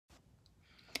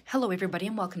Hello, everybody,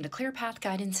 and welcome to Clear Path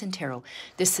Guidance and Tarot.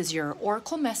 This is your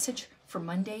Oracle message for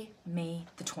Monday, May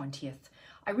the 20th.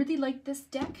 I really like this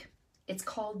deck. It's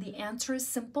called The Answer is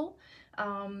Simple.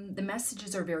 The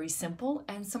messages are very simple,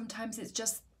 and sometimes it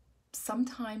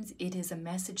is a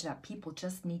message that people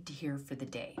just need to hear for the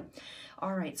day.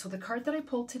 All right, so the card that I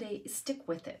pulled today is Stick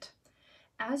With It.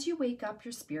 As you wake up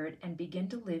your spirit and begin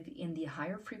to live in the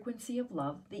higher frequency of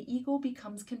love, the ego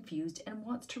becomes confused and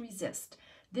wants to resist.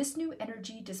 This new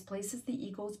energy displaces the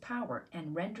ego's power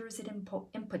and renders it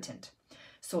impotent.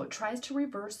 So it tries to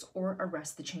reverse or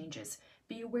arrest the changes.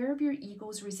 Be aware of your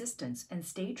ego's resistance and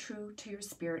stay true to your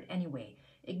spirit anyway.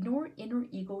 Ignore inner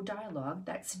ego dialogue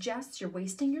that suggests you're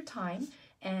wasting your time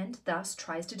and thus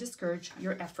tries to discourage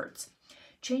your efforts.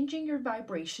 Changing your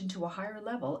vibration to a higher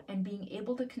level and being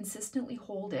able to consistently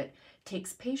hold it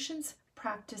takes patience,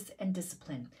 practice, and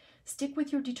discipline. Stick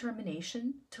with your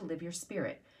determination to live your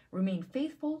spirit. Remain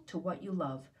faithful to what you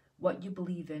love, what you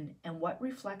believe in, and what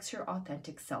reflects your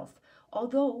authentic self.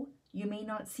 Although you may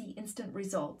not see instant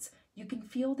results, you can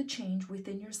feel the change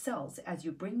within yourselves as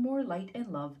you bring more light and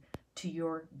love to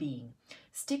your being.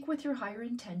 Stick with your higher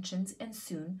intentions, and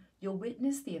soon you'll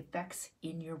witness the effects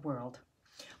in your world.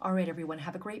 All right, everyone,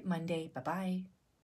 have a great Monday. Bye-bye.